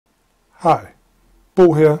Hi,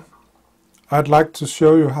 Bo here. I'd like to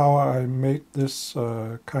show you how I made this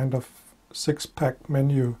kind of six-pack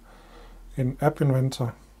menu in App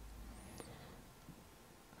Inventor.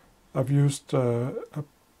 I've used a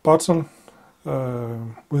button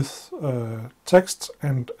with text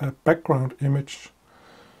and a background image.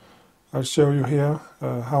 I'll show you here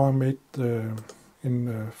how I made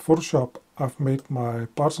in Photoshop. I've made my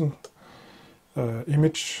button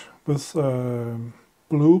image with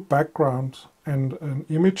blue background and an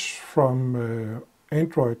image from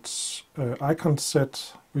Android's icon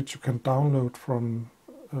set, which you can download from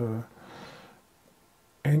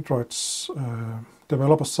Android's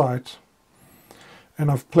developer site.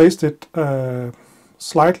 And I've placed it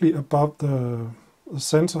slightly above the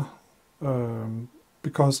center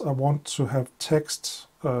because I want to have text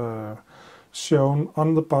shown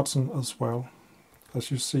on the button as well,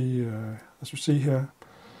 as you see here.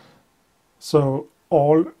 So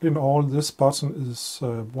all in all, this button is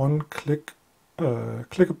one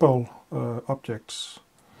clickable objects.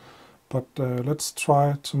 But let's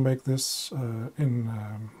try to make this in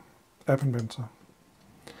App Inventor.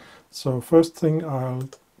 So first thing, I'll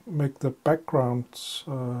make the background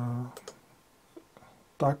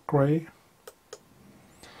dark gray,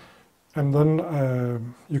 and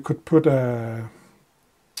then you could put a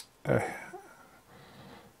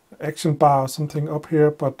action bar or something up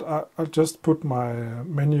here, but I'll just put my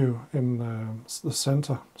menu in the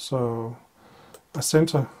center. So I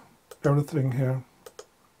center everything here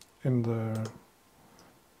in the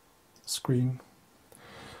screen.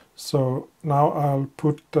 So now I'll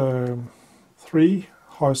put 3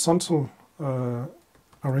 horizontal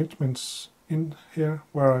arrangements in here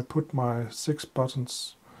where I put my 6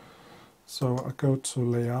 buttons. So I go to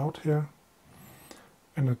layout here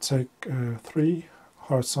and I take 3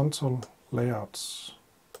 horizontal layouts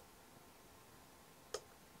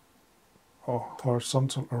or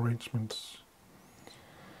horizontal arrangements,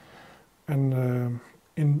 and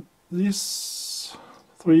in these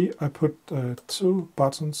 3 I put 2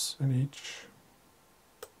 buttons in each.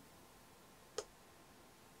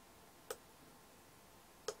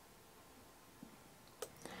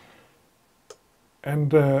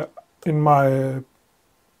 And in my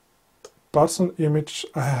button image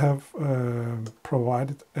I have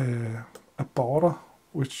provided a border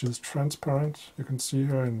which is transparent. You can see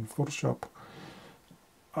here in Photoshop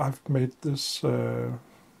I've made this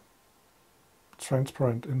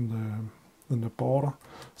transparent in the border,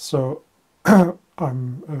 so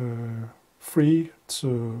I'm free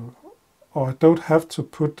to, or I don't have to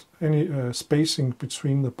put any spacing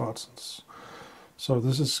between the buttons. So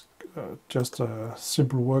this is just a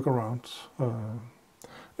simple workaround.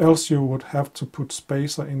 Else you would have to put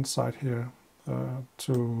spacer inside here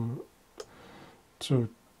to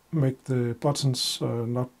make the buttons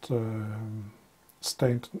not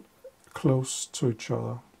stand close to each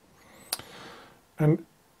other. And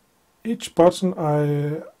each button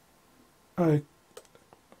I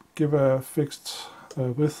give a fixed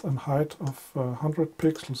width and height of 100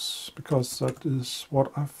 pixels, because that is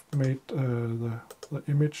what I've made the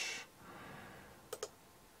image.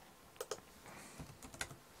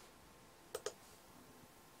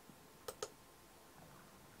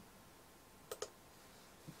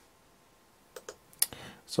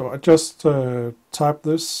 So I just type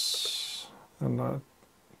this, and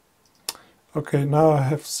okay, now I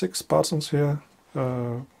have 6 buttons here,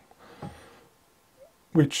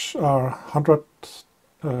 which are 100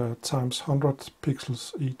 times 100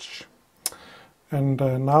 pixels each. And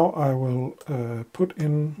now I will put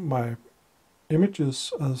in my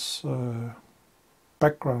images as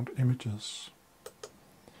background images.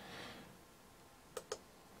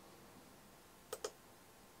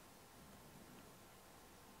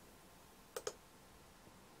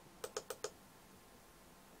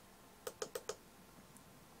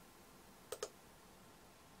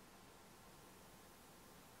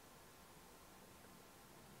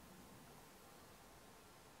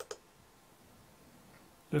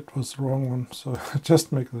 It was the wrong one, so I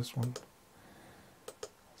just make this one.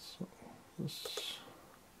 So this.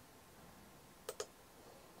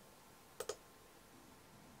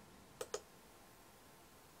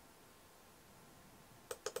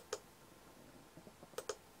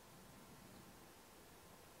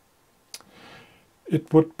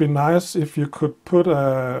 It would be nice if you could put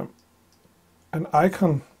an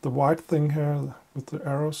icon, the white thing here with the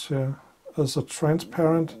arrows here, as a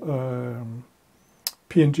transparent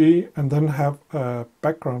PNG, and then have a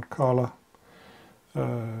background color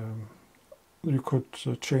you could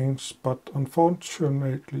change, but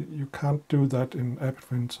unfortunately you can't do that in App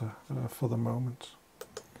Inventor for the moment.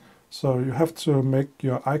 So you have to make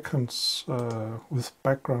your icons with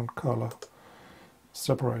background color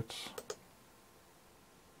separate.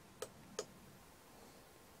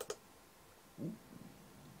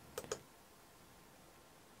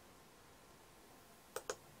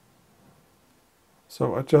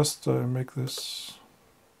 So I just make this.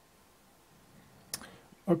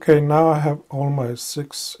 Okay, now I have all my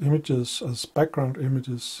 6 images as background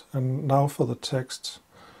images, and now for the text.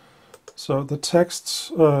 So the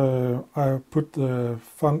text, I put the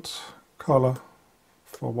font color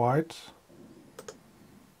for white.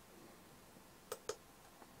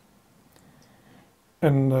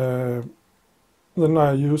 And then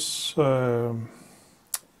I use the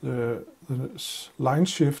line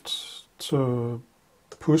shift to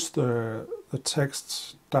push the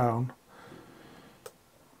text down.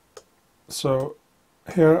 So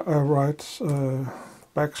here I write \n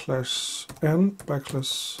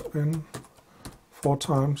 4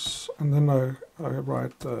 times, and then I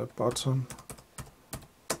write button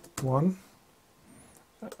 1.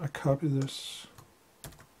 I copy this.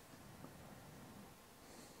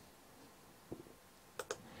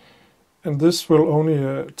 And this will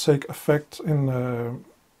only take effect in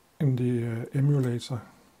the emulator,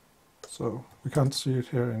 so we can't see it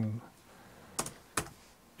here in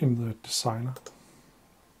the designer.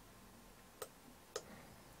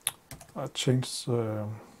 I change the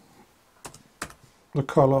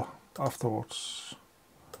color afterwards.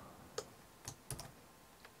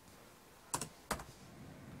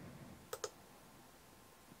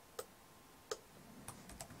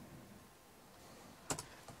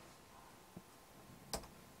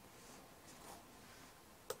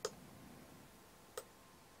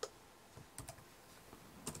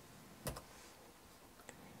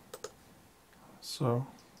 So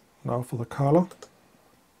now for the color.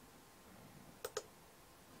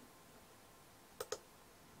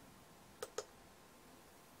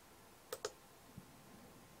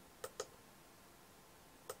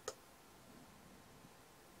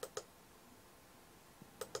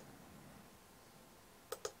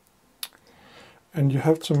 And you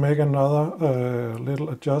have to make another little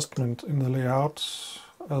adjustment in the layout,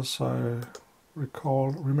 as I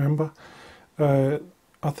remember.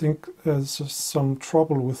 I think there's some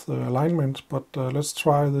trouble with the alignment, but let's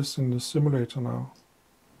try this in the simulator now.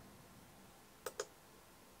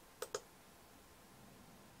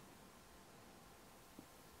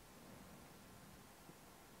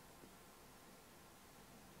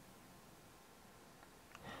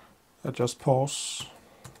 I just pause.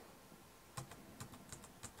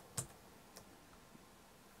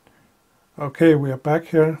 Okay, we are back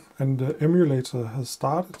here, and the emulator has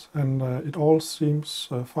started, and it all seems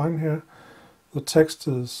fine here. The text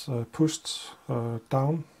is pushed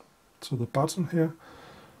down to the bottom,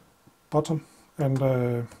 and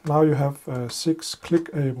now you have 6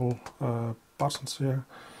 clickable buttons here,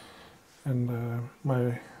 and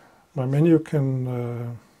my menu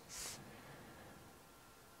can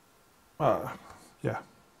yeah.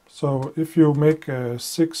 So if you make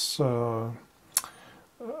 6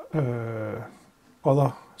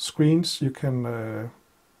 other screens, you can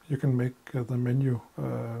make the menu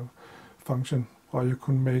function, or you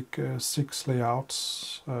can make 6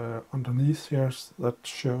 layouts underneath here that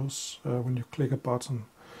shows when you click a button,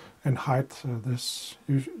 and hide this.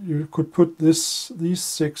 You could put these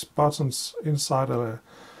 6 buttons inside a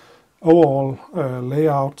overall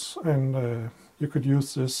layout, and you could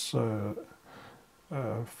use this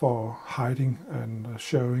for hiding and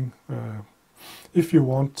showing if you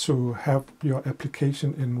want to have your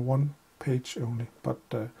application in one page only. But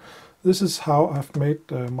this is how I've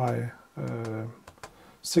made my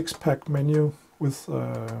 6-pack menu with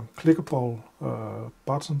clickable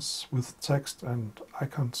buttons with text and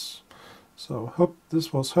icons. So hope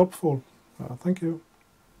this was helpful. Thank you.